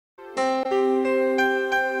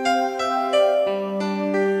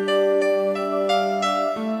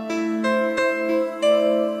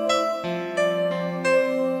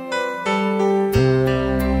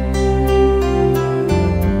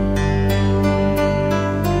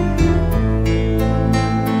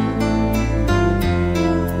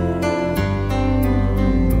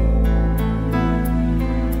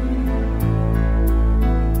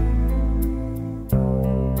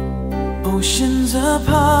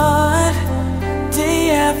apart day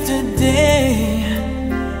after day,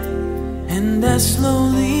 and I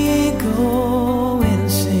slowly go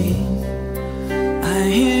insane. I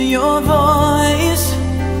hear your voice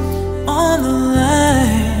on the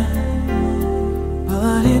line,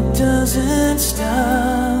 but it doesn't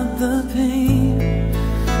stop the pain.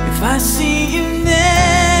 If I see you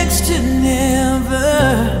next to never,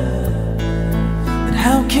 then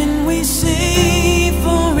how can we say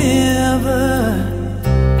forever?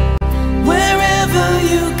 Wherever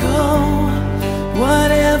you go,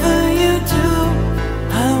 whatever you do,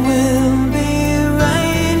 I will be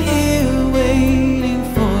right here waiting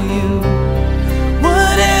for you.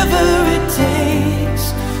 Whatever it takes,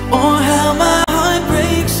 or how my heart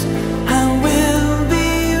breaks, I will be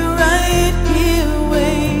right here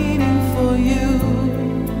waiting for you.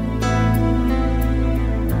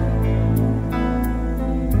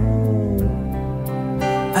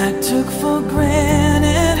 I took for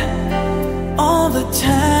granted all the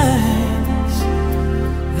times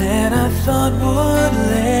that I thought would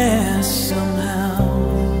last somehow.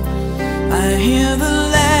 I hear the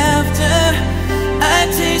laughter, I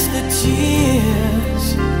taste the tears,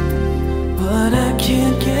 but I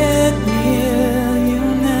can't get near you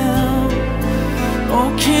now. Oh,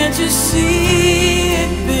 can't you see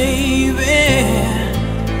it, baby?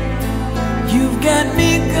 You've got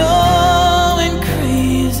me going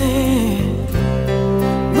crazy.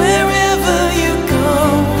 Wherever you go,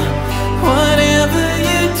 whatever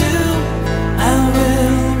you do, I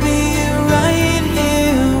will be right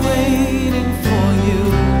here waiting for you.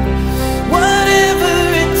 Whatever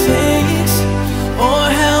it takes, or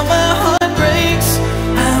how my heart breaks,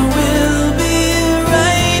 I will be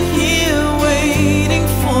right here waiting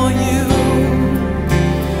for you.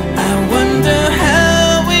 I wonder how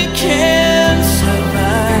we can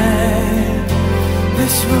survive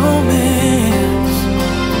this romance,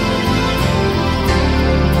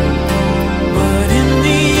 but in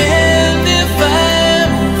the end, if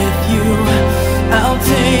I'm with you, I'll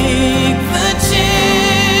take the chance.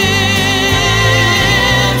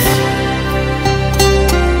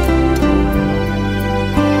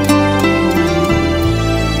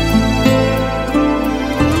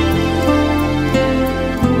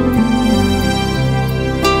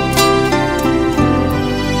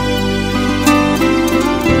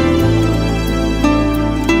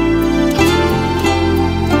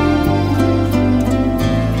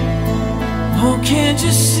 Oh, can't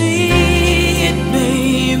you see it,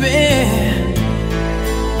 baby?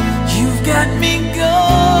 You've got me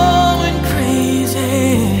going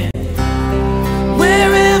crazy.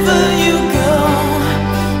 Wherever you go,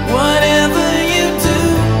 whatever you do,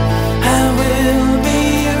 I will be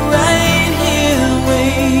right here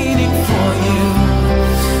waiting for you.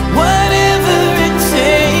 Whatever it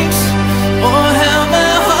takes, or how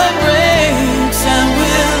my heart breaks, I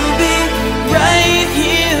will be right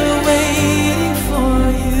here waiting for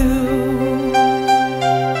you.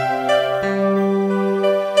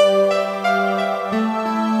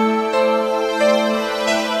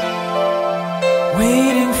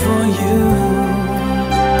 Waiting for you.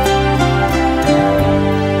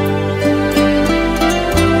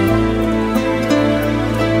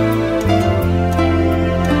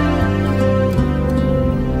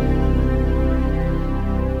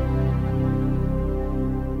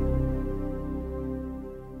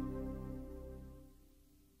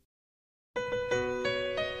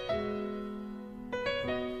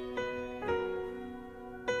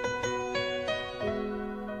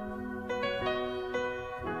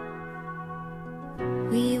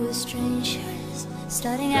 We were strangers,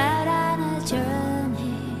 starting out on a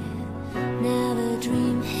journey, never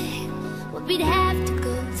dreaming what we'd have to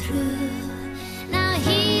go through. Now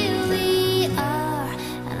here we are,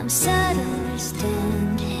 and I'm suddenly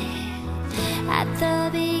standing at the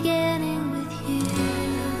beginning with you.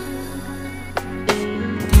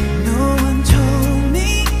 No one told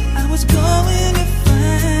me I was going to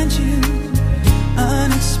find you.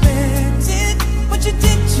 Unexpected, what you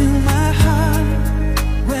did to my heart.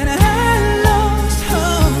 When I lost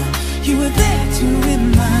hope, you were there to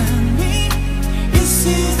remind me this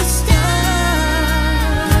is the start.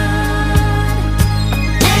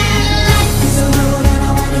 And life is a road and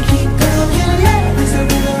I wanna keep going.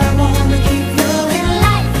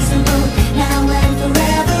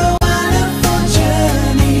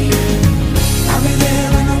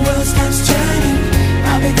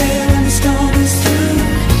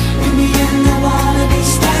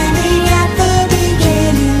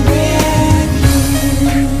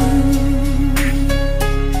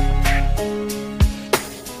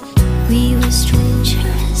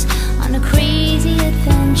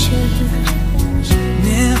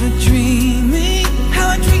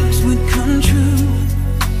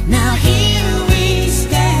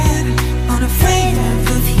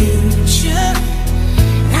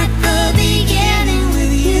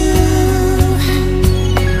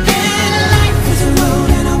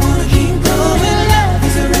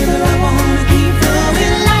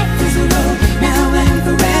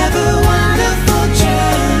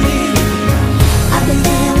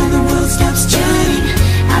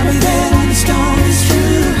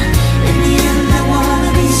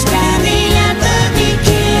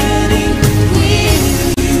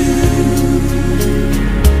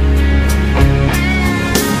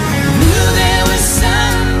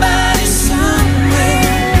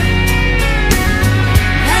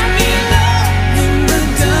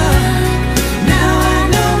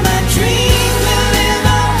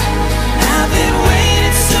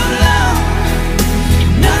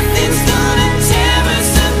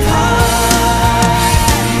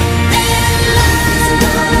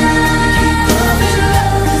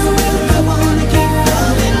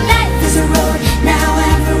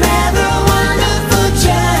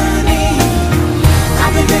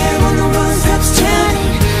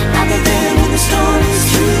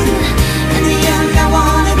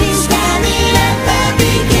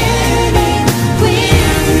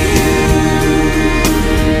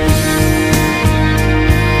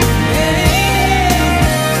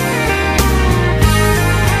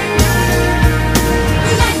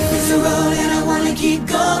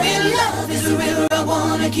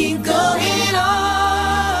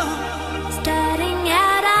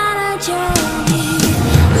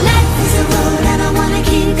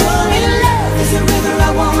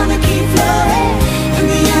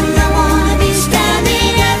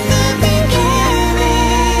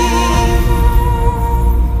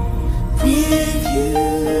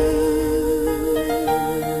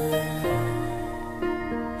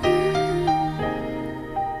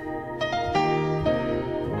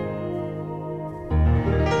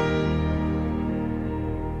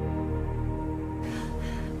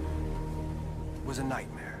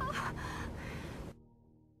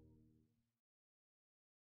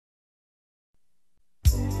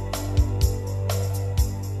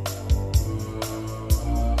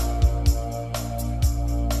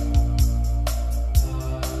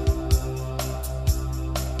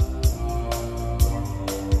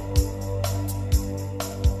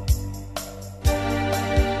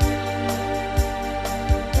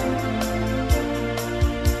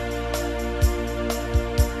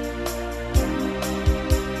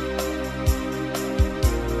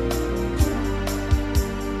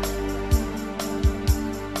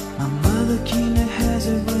 came to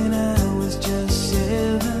hazard when I was just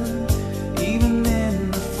 7. Even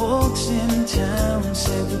then the folks in town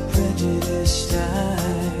said we're prejudiced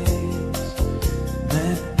eyes.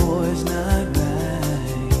 That boy's not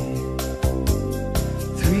right.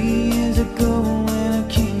 3 years ago when I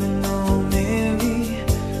came to know Mary,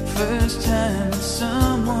 first time that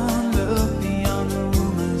someone looked beyond the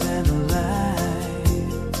rumors and the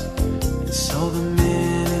lies and saw the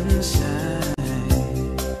man inside.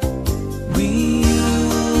 We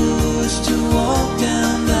used to walk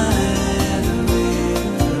down by the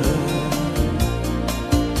river.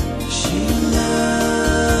 She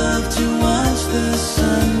loved to watch the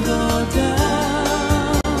sun go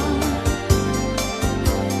down.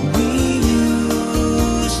 We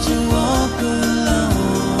used to walk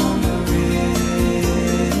along the river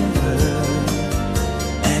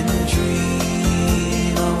and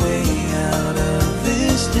dream our way out of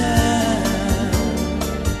this town.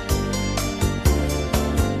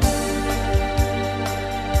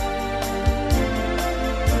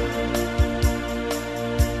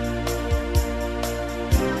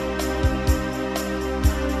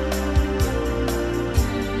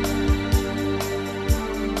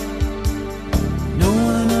 No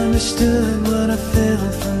one understood what I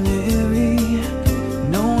felt for Mary.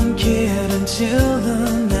 No one cared until the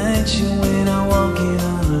night she went out walking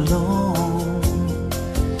all alone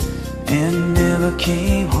and never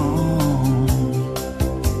came home.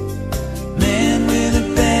 Man with a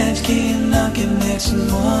badge came knocking next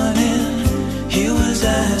morning. Here was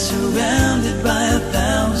I surrounded by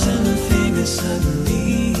 1,000 fingers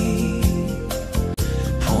suddenly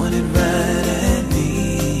pointed right at me.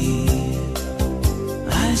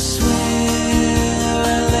 I swear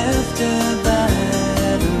I left her by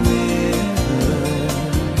the river.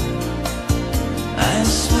 I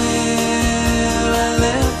swear I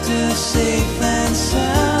left her safe and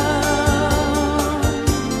sound.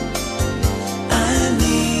 I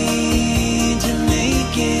need to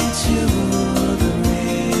make it to the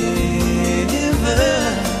river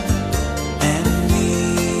and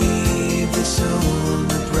leave this old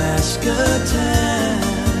Nebraska town.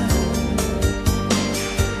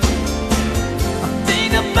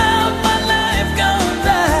 Think about my life gone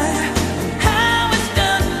by, how it's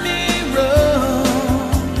done me wrong.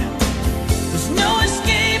 There's no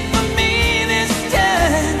escape for me this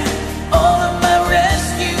time. All of my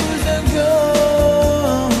rescues are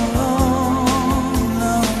gone,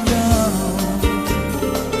 long gone.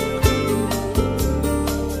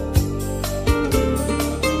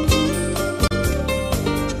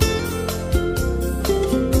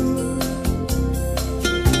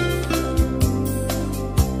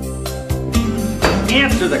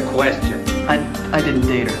 Answer the question. I didn't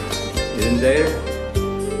date her. You didn't date her?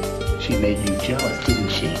 She made you jealous, didn't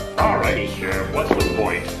she? All right, Sheriff, what's the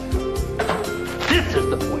point? This is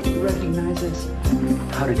the point. You recognize this?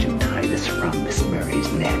 How did you tie this around Miss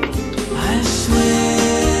Mary's neck? I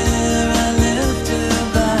swear I left her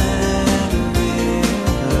by the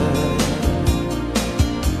river.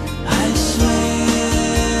 I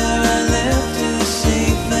swear I left her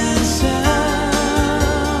safe and sound.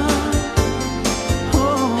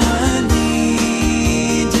 Oh, I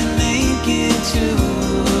need to make it to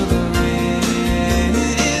the river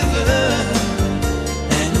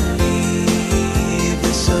and leave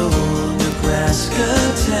this old Nebraska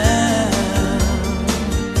town.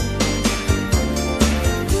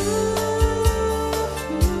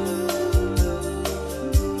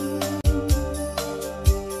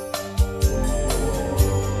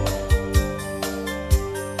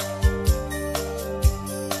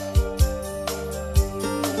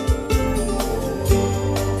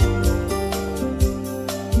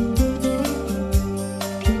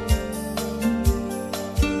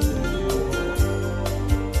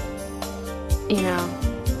 You know,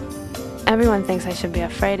 everyone thinks I should be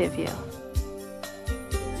afraid of you.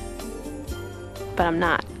 But I'm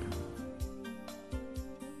not.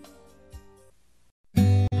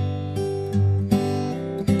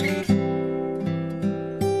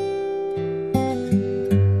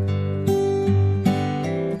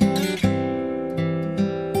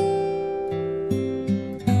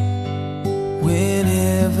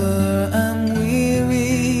 Whenever I'm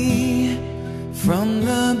weary from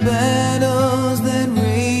the battles that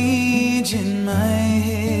rage in my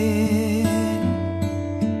head,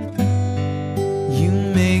 you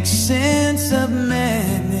make sense of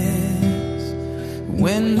madness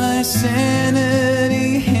when my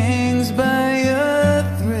sanity hangs by a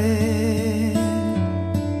thread.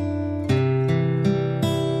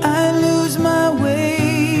 I lose my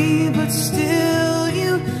way, but still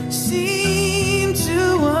you seem to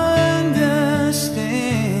understand.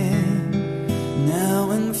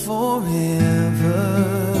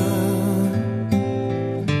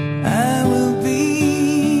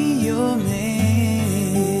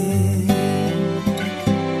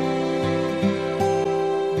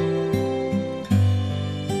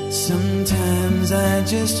 Sometimes I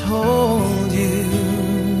just hold you,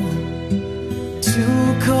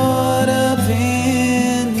 too caught up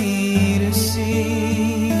in me to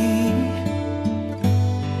see.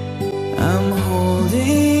 I'm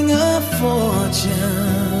holding a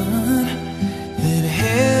fortune that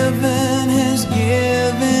heaven has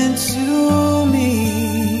given to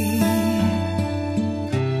me.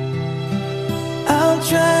 I'll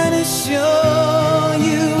try to show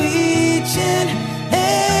you each and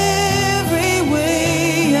every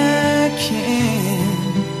way I can,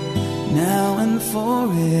 now and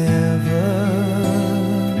forever.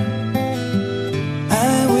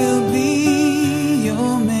 I will be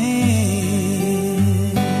your man.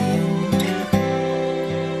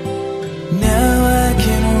 Now I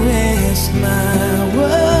can rest my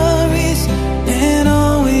worries and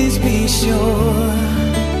always be sure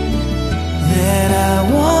that I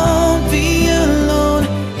won't be alone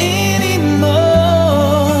anymore.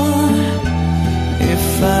 If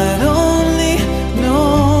I'd only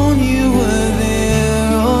known you were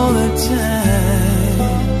there all the time,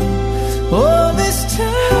 all this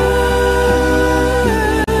time.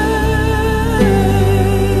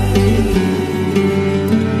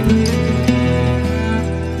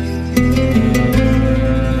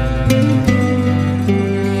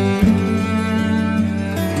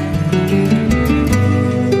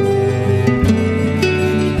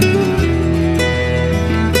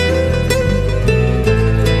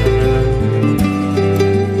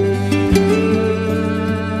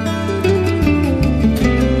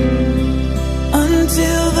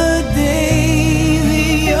 Until the day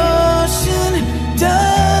the ocean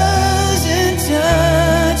doesn't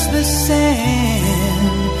touch the sand,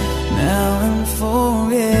 now and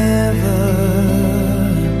forever,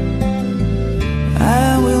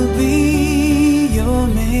 I will be your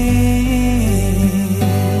man.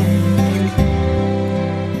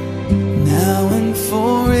 Now and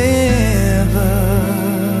forever,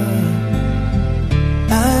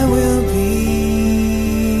 I will be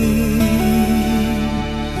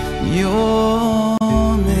your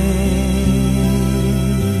man.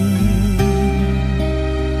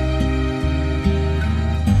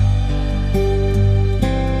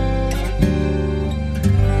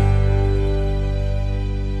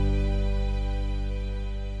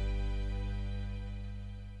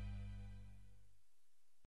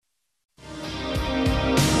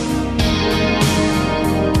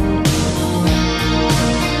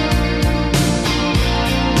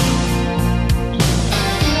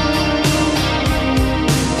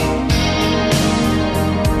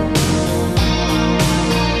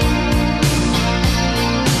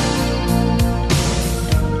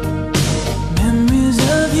 Memories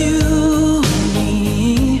of you and me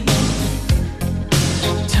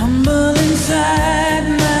tumble inside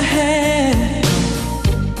my head,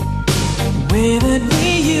 the way that we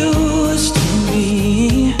used to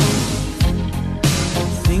be,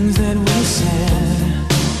 things that we said.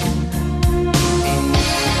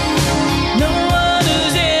 No one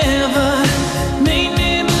has ever made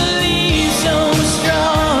me believe so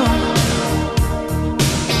strong.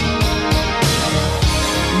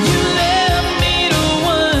 You left me to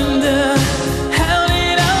wonder, how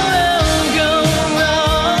did our love go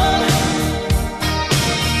wrong?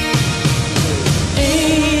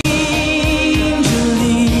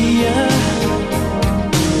 Angelia,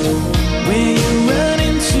 where you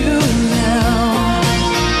running to now?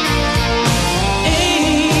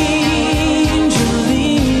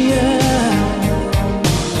 Angelia,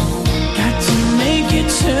 got to make it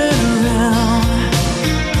turn around.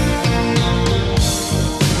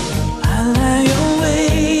 I lie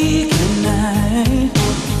awake at night,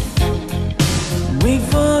 wait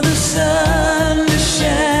for the sun to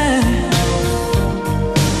shine.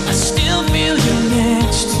 I still feel you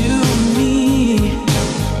next to me,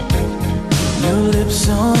 your lips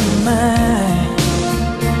on mine.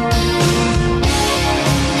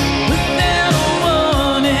 Without a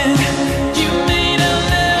warning, you made our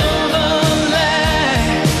love a lie.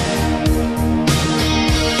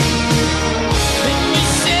 Then you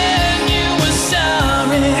said you were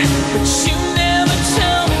sorry, but you never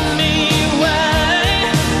told me why.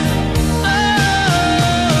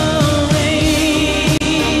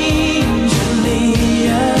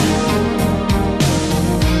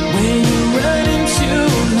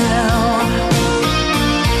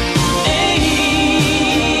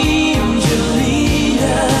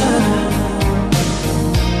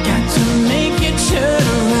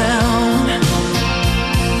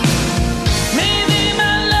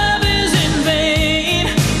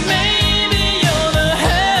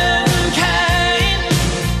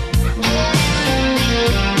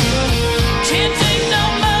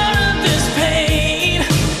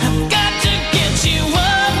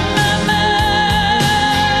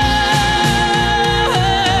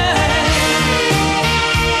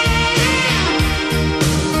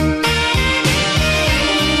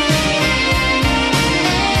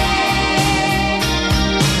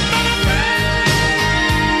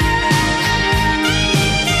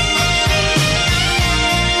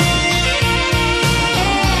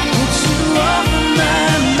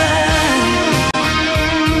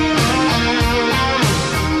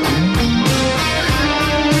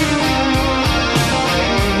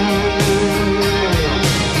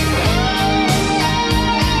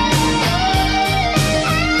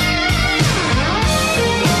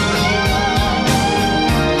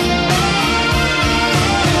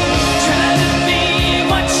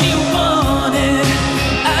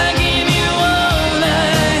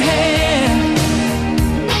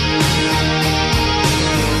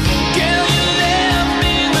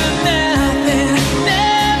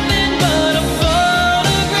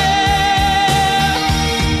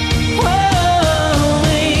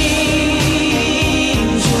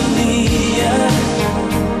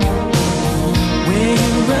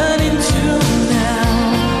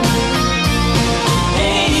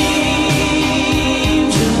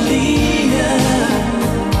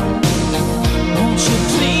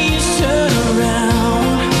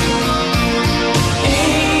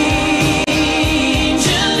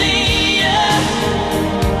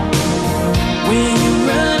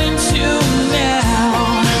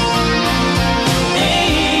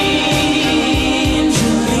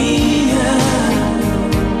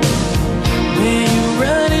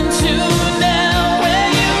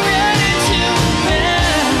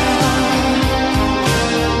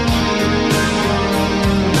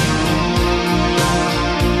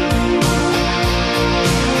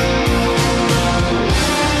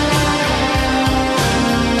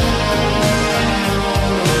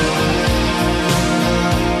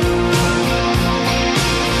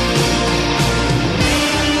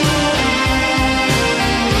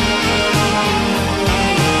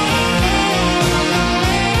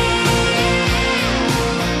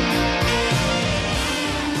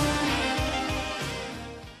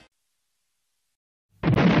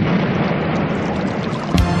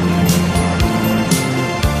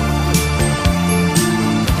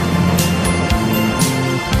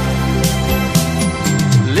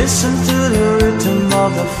 Listen to the rhythm of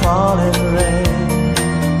the falling rain,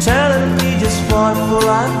 telling me just what will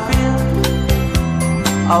I feel.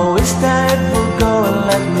 I wish that it would go and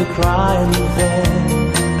let me cry in vain,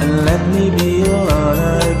 and let me be alone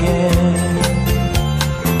again.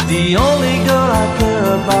 The only girl I care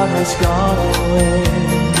about has gone away,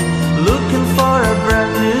 looking for a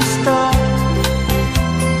brand new start.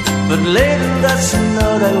 But little does she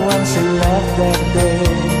know that when she left that day,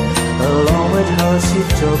 along with her she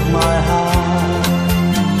took my heart.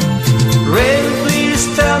 Rain, please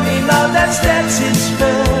tell me now that's it's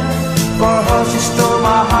fair. For her she stole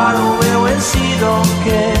my heart away when she don't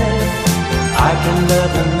care. I can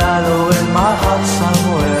live another in my heart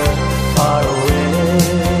somewhere far away.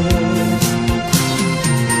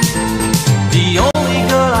 The only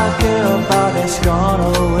girl I care about has gone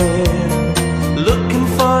away, looking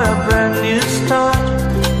for a brand new start.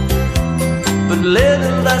 But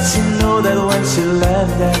little does she know that when she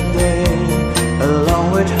left that day, along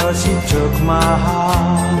with her she took my heart.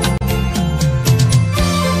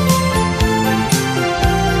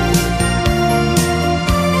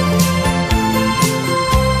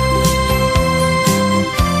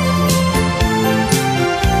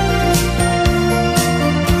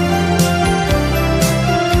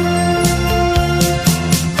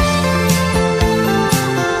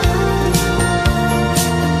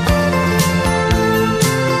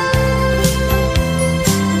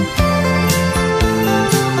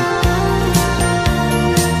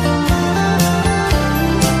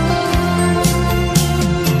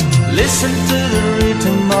 Listen to the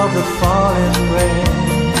rhythm of the falling rain,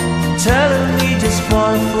 telling me just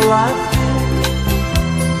what will I feel.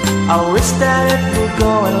 I wish that it would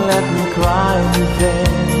go and let me cry in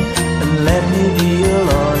vain, and let me be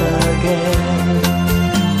alone again.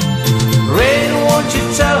 Rain, won't you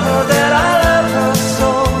tell her that I love her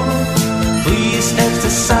so? Please ask the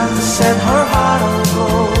sun to set her heart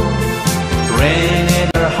aglow. Rain in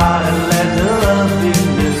her heart and let the love in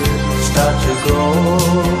you start to grow.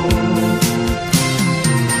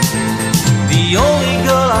 The only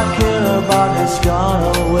girl I care about has gone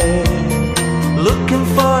away, looking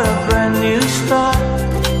for a brand new start.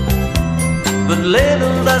 But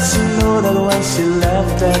little does she know that when she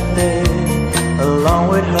left that day, along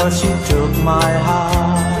with her she took my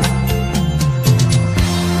heart.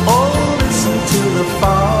 Oh, listen to the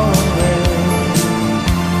falling rain,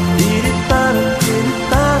 dee-dee-da-da,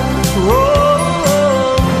 dee-dee-da-da. Oh,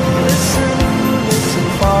 listen, listen,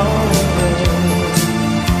 falling rain.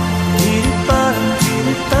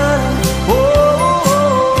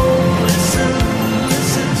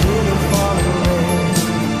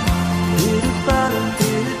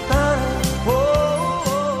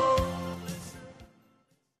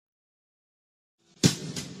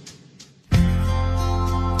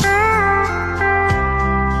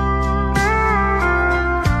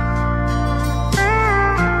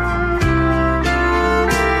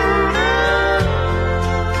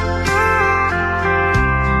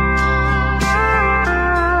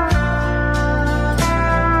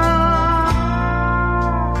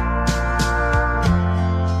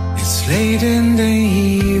 Late in the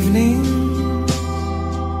evening,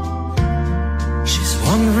 she's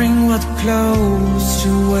wondering what clothes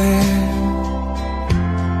to wear.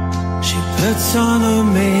 She puts on her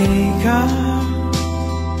makeup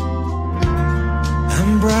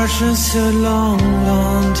and brushes her long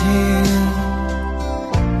blonde hair,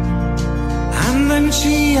 and then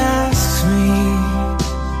she asks me,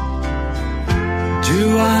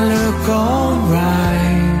 do I look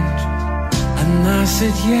alright? And I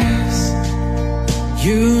said yes,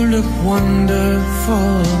 you look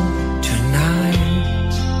wonderful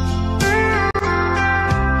tonight.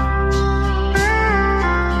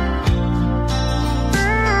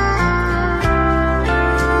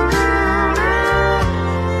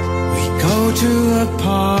 We go to a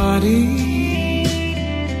party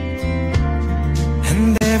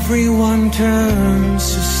and everyone turns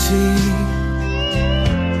to see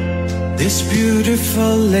this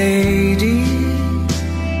beautiful lady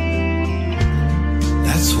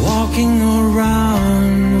that's walking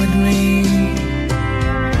around with me.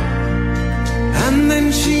 And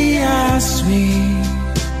then she asked me,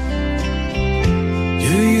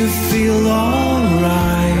 do you feel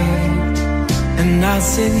alright? And I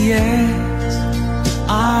said yes,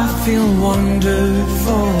 I feel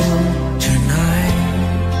wonderful tonight.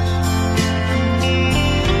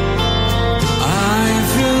 I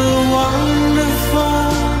feel wonderful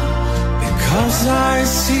because I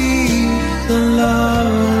see the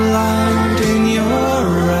love light in your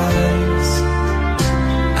eyes,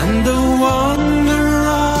 and the wonder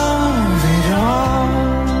of it all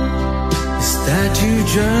is that you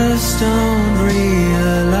just don't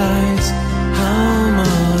realize how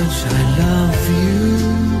much I love you.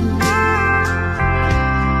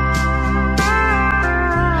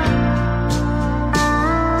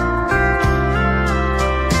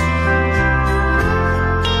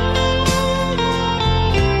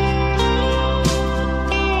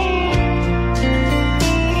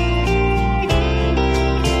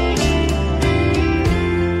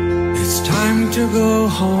 It's time to go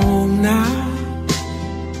home now.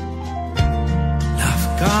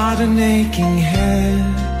 I've got an aching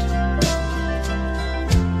head,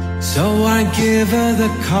 so I give her the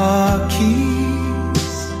car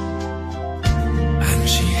keys and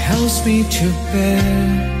she helps me to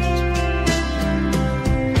bed.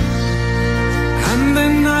 And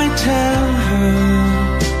then I tell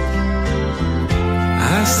her,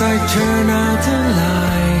 as I turn out the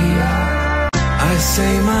light, I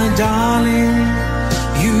say, my darling,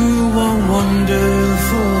 you are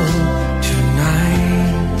wonderful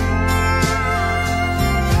tonight.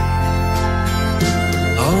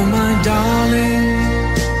 Oh, my darling,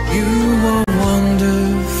 you are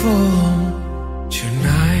wonderful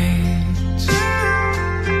tonight.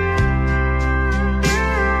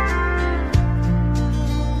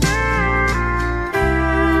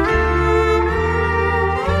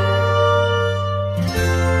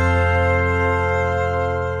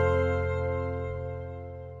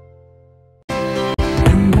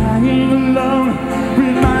 And lying alone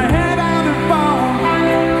with my head on the phone,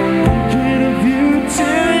 thinking of you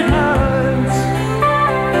till it hurts.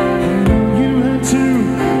 I know you hurt too,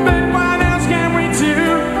 but what else can we do?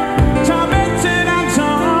 Tormented and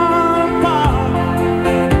torn apart.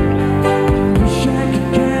 Wish I could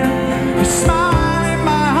get a smile in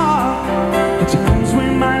my heart. At times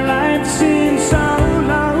when my life seems so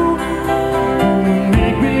low,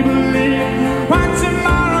 make me believe what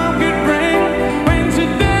tomorrow could bring, when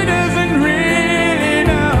today doesn't really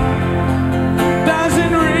know,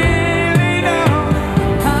 doesn't really know.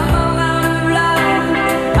 I'm all out of love,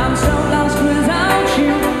 I'm so lost without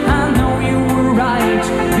you. I know you were right,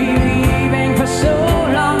 believing for so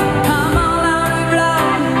long. I'm all out of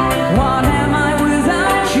love, what am I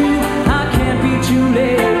without you? I can't be too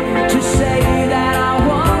late to say that I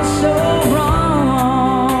was so wrong.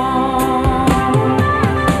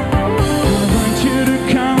 I want you to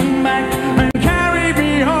come back and carry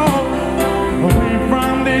me home, away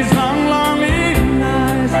from these long, lonely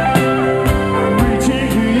nights. I'm reaching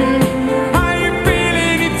for you. Are you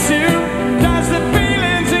feeling it too? Does the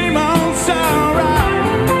feeling seem all so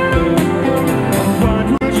right? What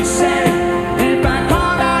would you say if I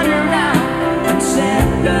called out your name And said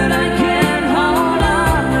that I can't hold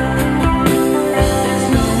on. There's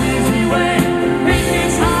no easy way. It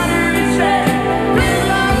gets harder each day. Please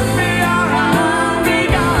love me or I'll be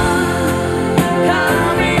gone.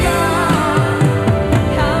 I'll be gone.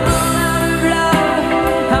 I'm all out of love,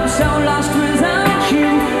 I'm so lost without you.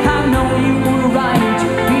 I know you were right,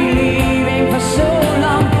 believing for so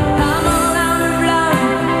long. I'm all out of love,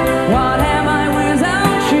 what am I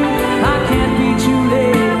without you? I can't be too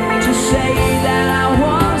late to say that I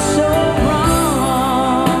was so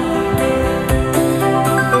wrong.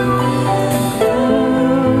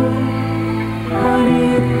 What do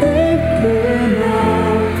you think now?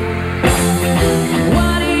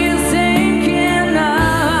 What are you thinking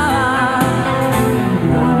of?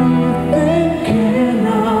 What are you thinking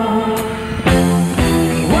of?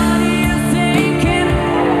 What are you thinking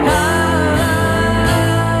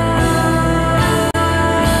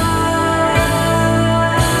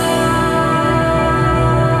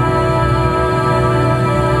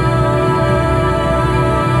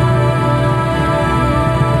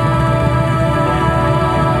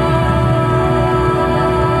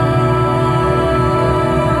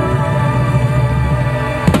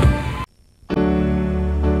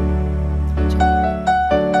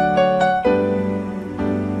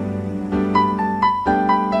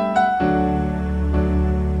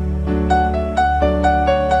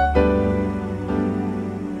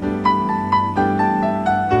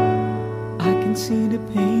I can see the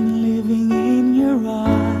pain living in your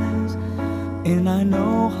eyes, and I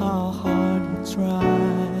know how hard you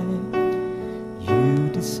try. You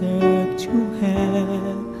deserve to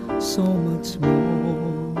have so much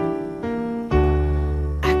more.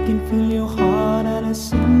 I can feel your heart and I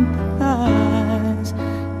sympathize,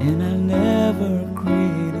 and I'll never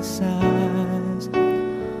criticize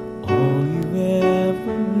all you've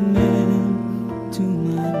ever meant to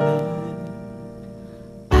my life.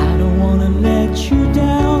 I don't wanna let you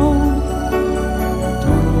down,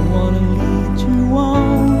 don't wanna lead you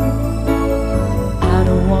on. I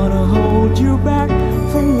don't wanna hold you back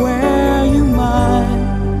from where you might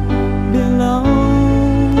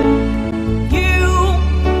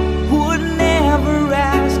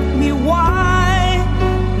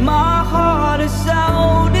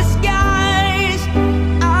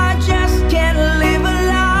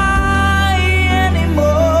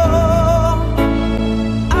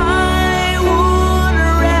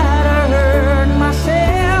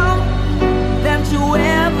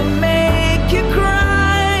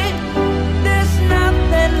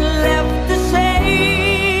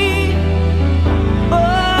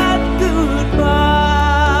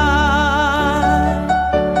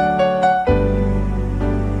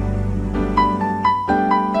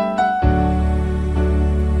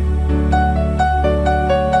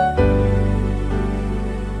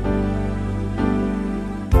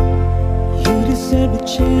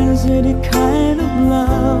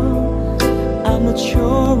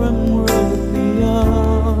I'm worthy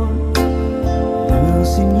of.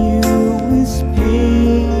 Losing you is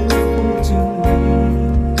painful to me.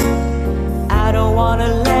 I don't wanna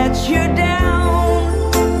let you down,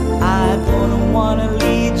 I don't wanna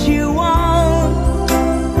lead you on,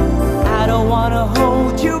 I don't wanna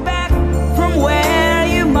hold you back from where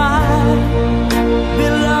you might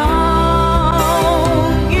belong.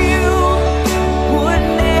 You would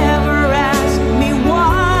never ask me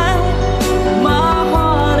why my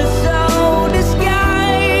heart is so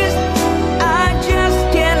disguised. I just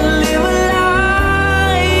can't live a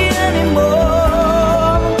lie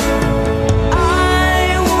anymore. I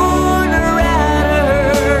would rather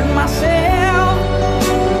hurt myself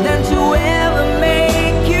than to ever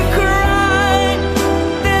make you cry.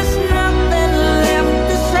 There's nothing left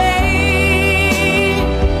to say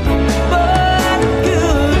but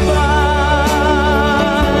goodbye.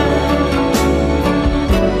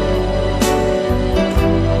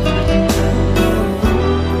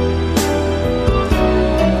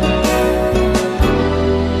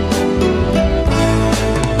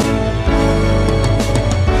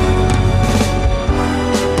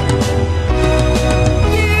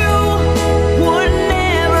 You would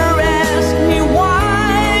never ask me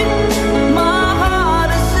why my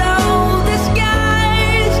heart is so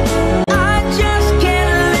disguised. I just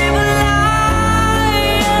can't live a lie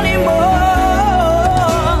anymore.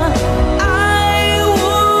 I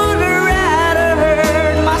would rather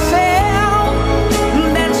hurt myself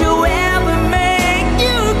than to ever make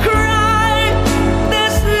you cry.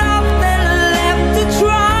 There's nothing left to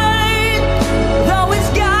try, though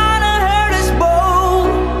it's gonna hurt us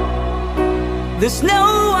both. There's no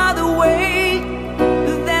other way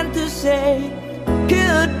than to say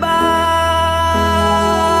goodbye.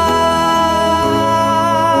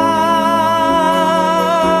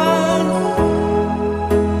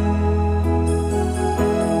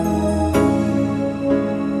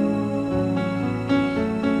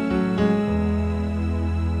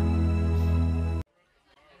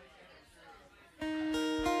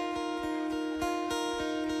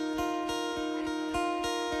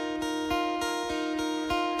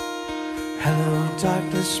 Hello,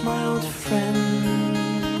 darkness, my old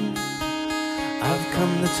friend. I've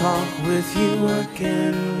come to talk with you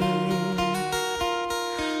again,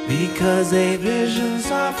 because a vision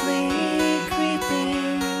softly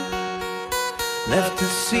creeping left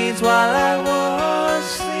its seeds while I was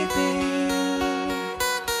sleeping,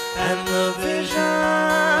 and the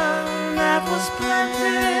vision that was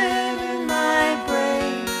planted in my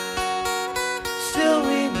brain still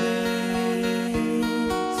remains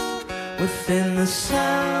within the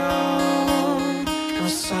sound of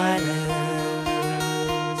silence.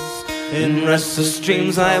 In restless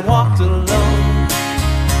dreams I walked alone.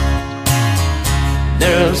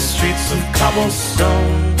 There are streets of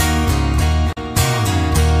cobblestone.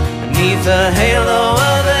 Beneath the halo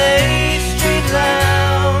of a street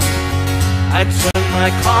lamp, I turned my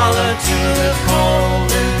collar to the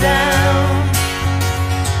cold and damp.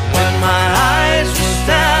 When my eyes were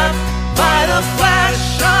stabbed by the flash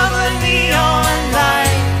of a neon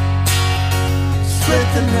light, split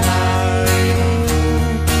the night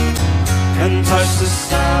and touched the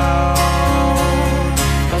sound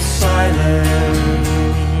of silence.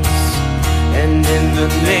 And in the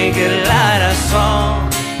naked light I saw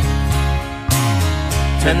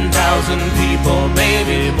 10,000 people,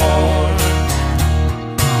 maybe more.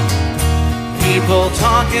 People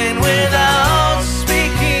talking without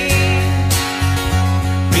speaking,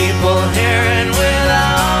 people hearing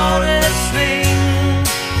without listening,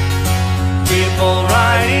 people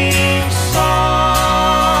writing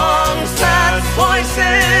songs that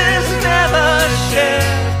voices never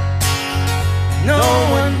shared. No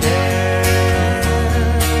one dared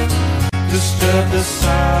disturb the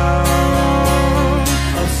sound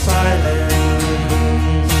of silence.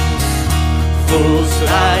 Fools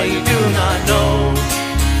that I do not know,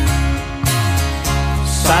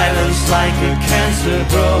 silence like a cancer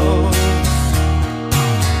grows.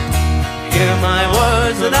 Hear my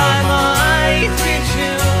words that I might reach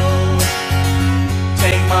you,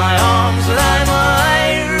 take my arms that I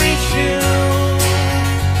might reach you,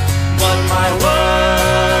 but my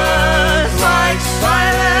words like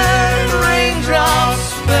silent raindrops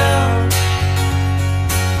fell,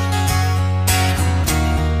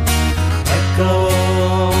 echo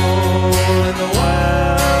in the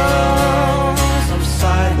wells of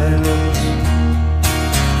silence.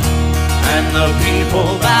 And the people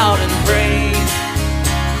bowed and prayed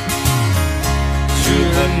to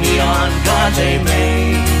the neon god they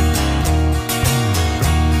made,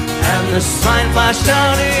 and the sign flashed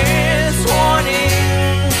out its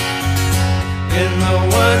warning in the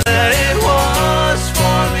words that it was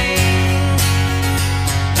for me.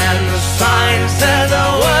 And the sign said the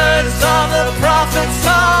words of the prophets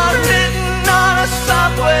are written on a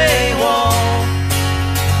subway wall,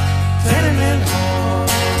 tenement hall,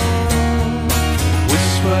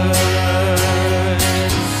 whispered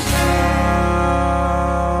sound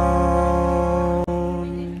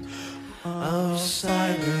of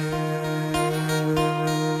silence.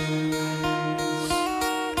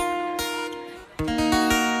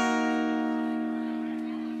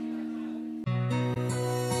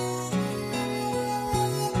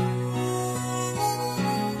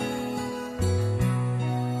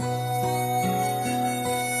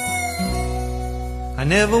 I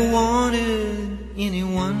never wanted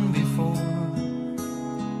anyone before,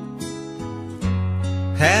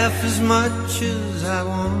 half as much as I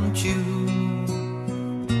want you.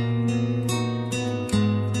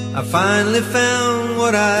 I finally found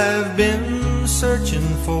what I've been searching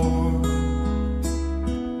for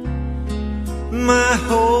my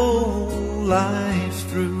whole life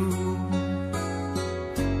through.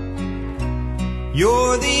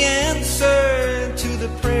 You're the answer to the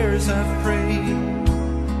prayers I've prayed,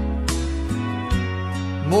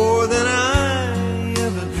 more than I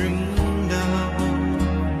ever dreamed of.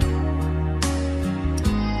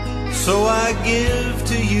 So I give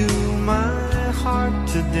to you my heart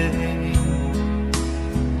today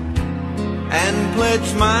and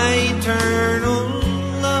pledge my eternal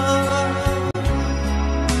love.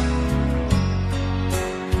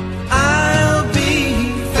 I'll be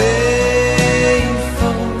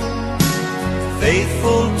faithful,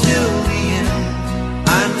 faithful till the end.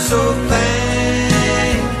 I'm so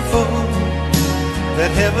thankful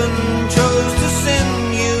that heaven chose to send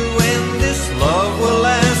you, and this love will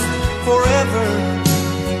last forever.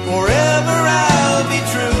 Forever I'll be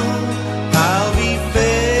true, I'll be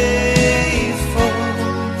faithful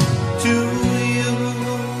to you.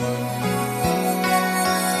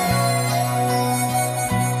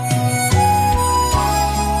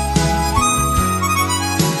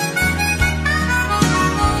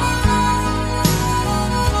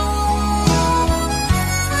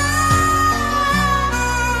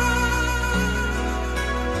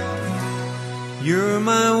 You're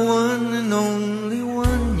my one and only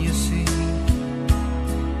one, you see.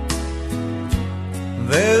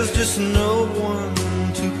 There's just no one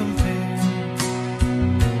to compare.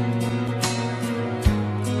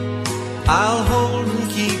 I'll hold and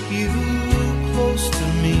keep you close to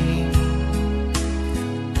me,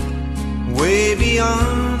 way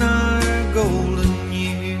beyond our golden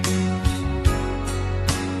years.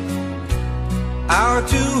 Our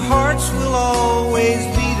two hearts will always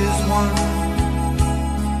beat as one.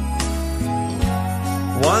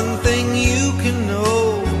 One thing you can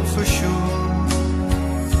know for sure,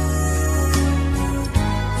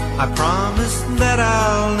 I promise that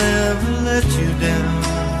I'll never let you down.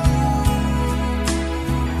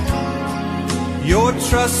 Your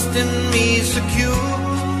trust in me secure,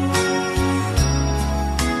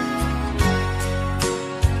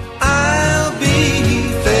 I'll be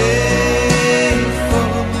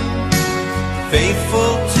faithful,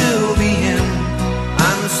 faithful till the end.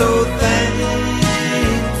 I'm so thankful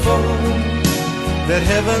that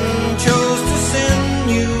heaven chose to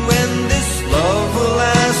send you, and this love will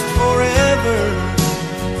last forever.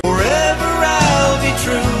 Forever I'll be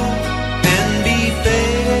true and be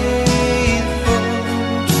faithful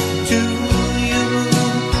to you.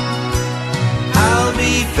 I'll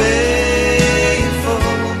be faithful,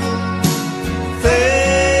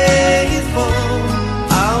 faithful,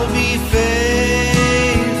 I'll be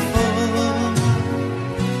faithful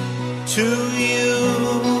to you.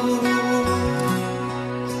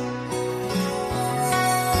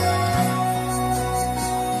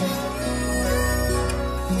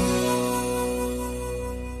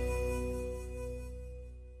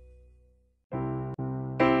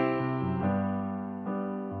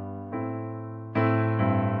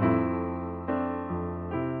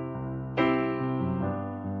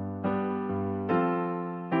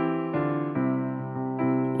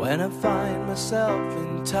 When I find myself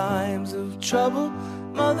in times of trouble,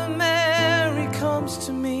 Mother Mary comes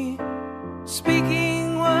to me,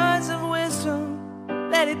 speaking words of wisdom,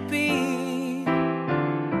 let it be.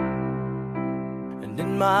 And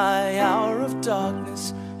in my hour of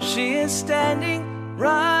darkness, she is standing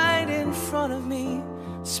right in front of me,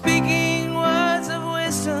 speaking words of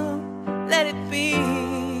wisdom, let it be.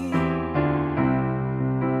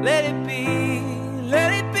 Let it be,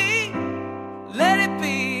 let it be, let it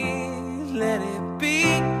be, let it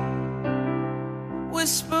be.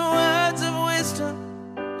 Whisper words of wisdom,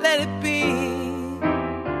 let it be.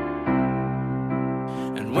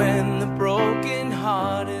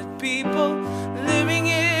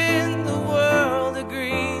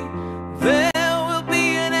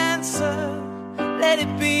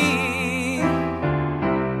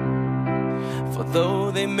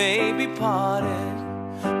 may be parted,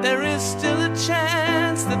 there is still a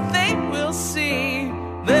chance that they will see.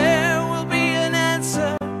 There will be an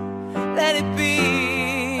answer. Let it be.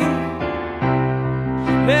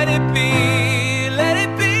 Let it be. Let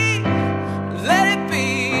it be. Let it be.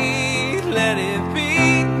 Let it be.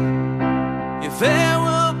 If there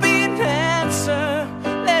will be an answer,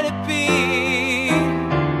 let it be.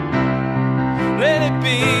 Let it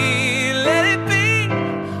be. Let it be.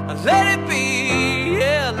 Let it be.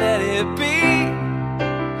 Yeah, let it be.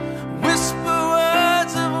 Whisper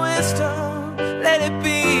words of wisdom. Let it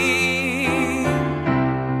be.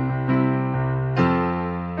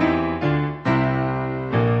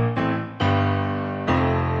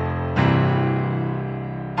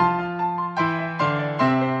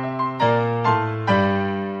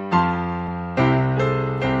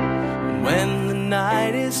 When the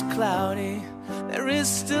night is cloudy, there is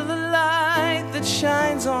still a light that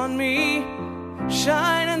shines on me.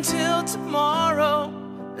 Shine until tomorrow,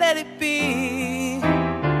 let it be.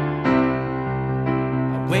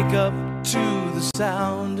 I wake up to the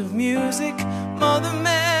sound of music. Mother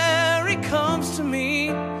Mary comes to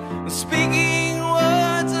me, speaking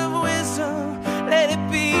words of wisdom. Let it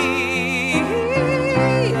be.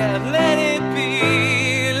 Yeah, let it be.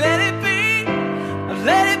 Let it be.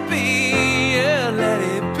 Let it be. Yeah, let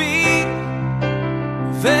it be.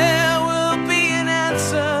 There will be an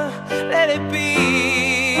answer. Let it be.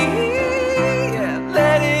 Yeah,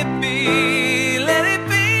 let it be. Let it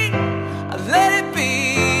be. Let it be.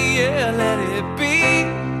 Yeah, let it be.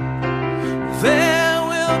 There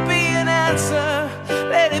will be an answer.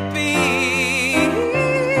 Let it be.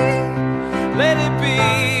 Let it be.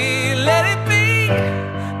 Let it be.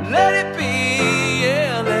 Let it be.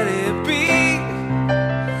 Yeah, let it be.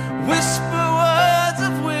 Whisper words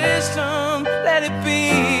of wisdom. Let it be.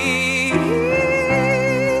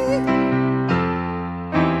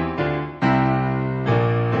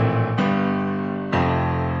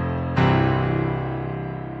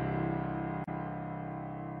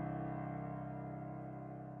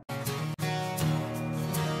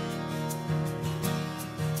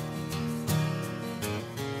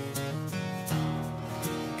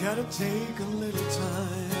 Gotta take a little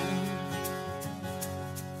time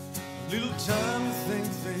to think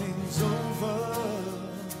things over.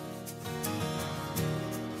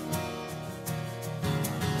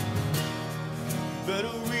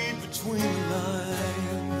 Better read between the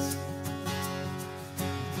lines,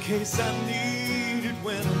 in case I need it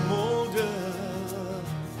when I'm older.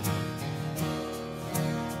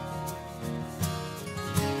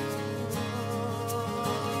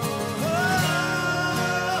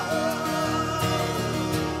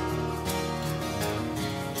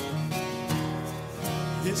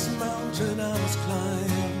 This mountain I must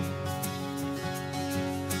climb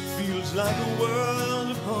feels like a world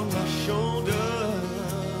upon my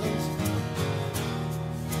shoulders.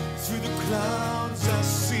 Through the clouds I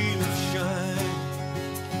see them shine.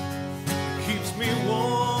 Keeps me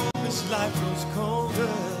warm as life grows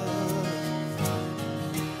colder.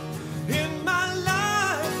 In my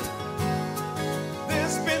life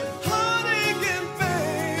there's been heartache and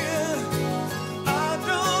pain. I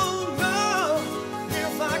don't know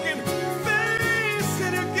if I can face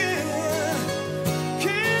it again.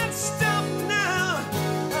 Can't stop now.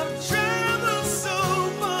 I've traveled so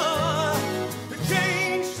far to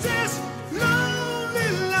change this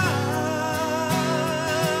lonely life.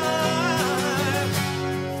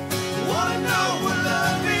 Wanna know what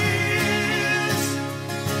love is?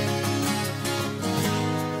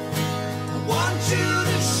 I want you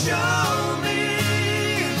to show me.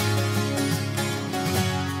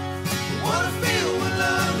 Wanna feel what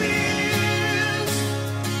love is?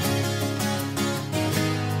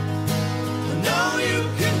 I know you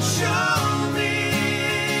can show me.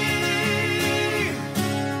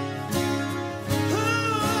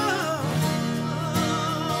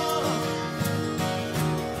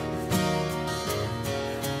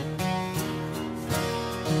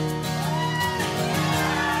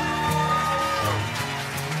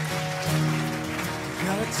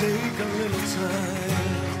 Gotta take a little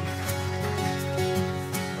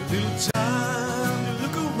time to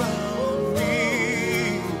look around me.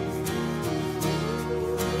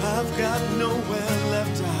 I've got nowhere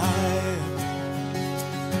left to hide.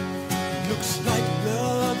 Looks like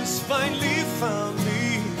love has finally found me.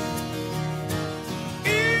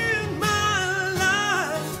 In my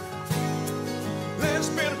life, there's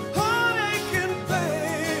been heartache and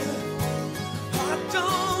pain. I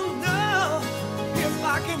don't know if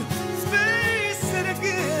I can face it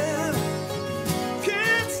again.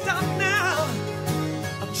 Can't stop now.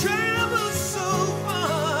 I've traveled so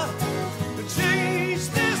far to change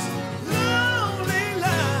this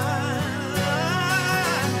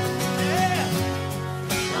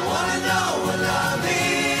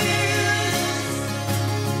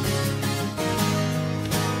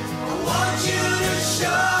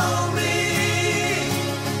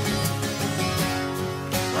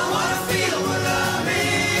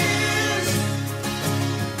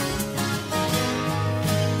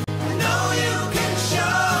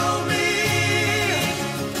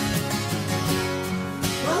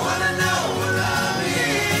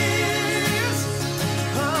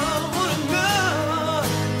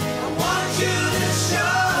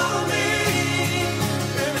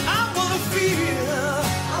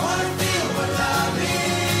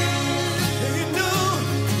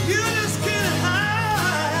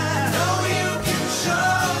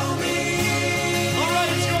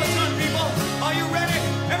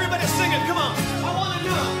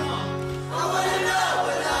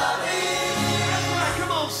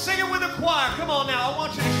choir, come on now, I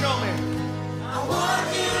want you to show me. I want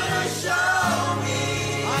you to show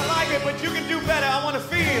me. I like it, but you can do better. I want to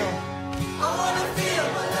feel. I want to feel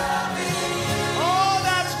my love is. Oh,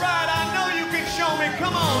 that's right. I know you can show me.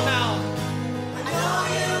 Come on now. I know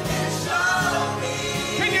you can show me.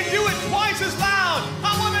 Can you do it twice as loud?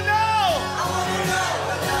 I want to know. I want to know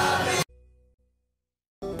what love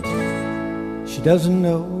is. She doesn't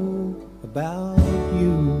know about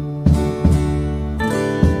you.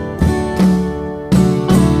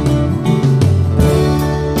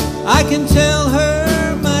 I can tell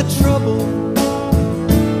her my trouble.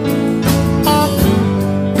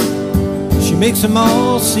 She makes them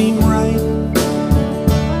all seem right.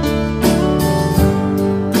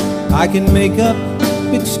 I can make up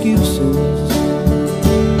excuses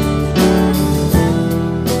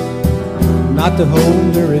not to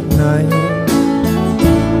hold her at night.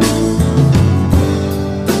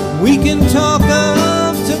 We can talk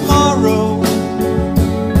of tomorrow.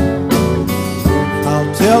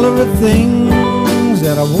 I'll tell her the things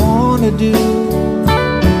that I want to do.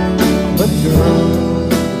 But girl,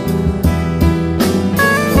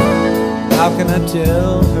 how can I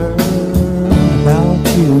tell her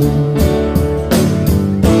about you?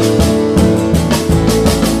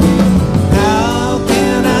 How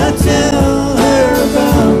can I tell her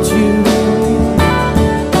about you?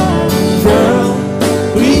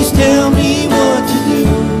 Girl, please tell me what to do.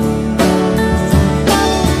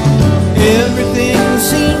 Everything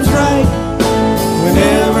seems right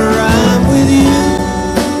whenever I'm with you.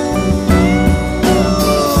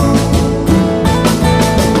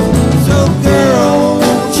 So girl,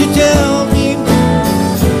 won't you tell me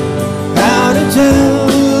how to tell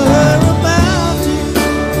her about you?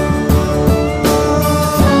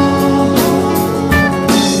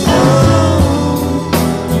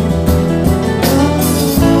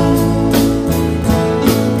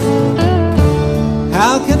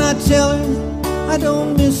 How can I tell her I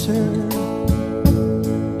don't miss her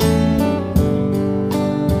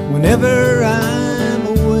whenever I'm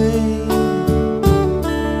away?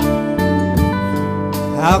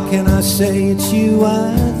 How can I say it's you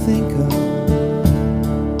I think of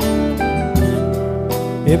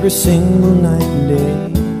every single night and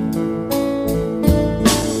day?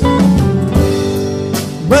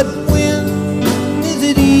 But when is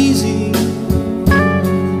it easy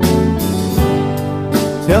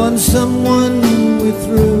telling someone we're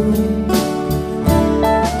through?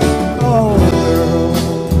 Oh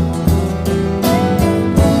girl,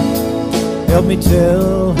 help me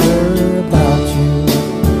tell her about you.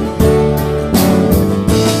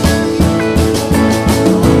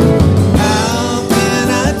 How can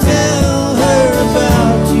I tell her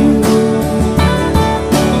about you?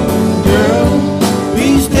 Girl,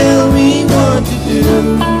 please tell me what to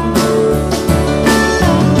do.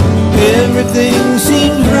 Everything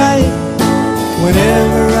seems right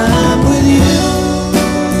whenever I'm with you.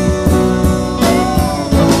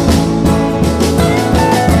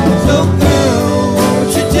 So girl, won't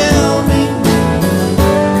you tell me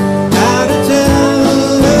how to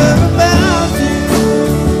tell her about you?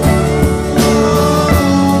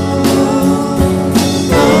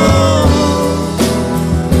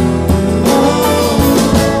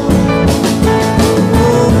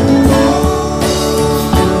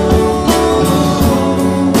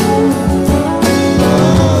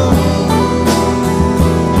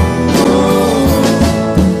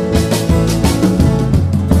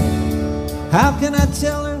 How can I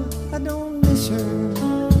tell her I don't miss her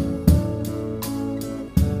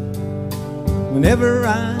whenever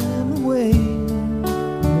I'm away?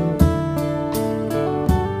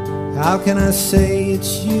 How can I say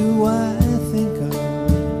it's you I think of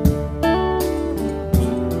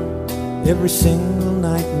every single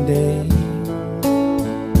night and day?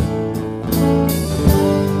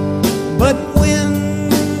 But when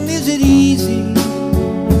is it easy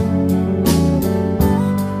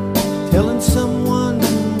telling someone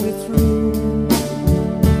we're through?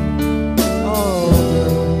 Oh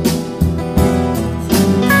girl,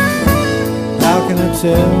 how can I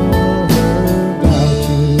tell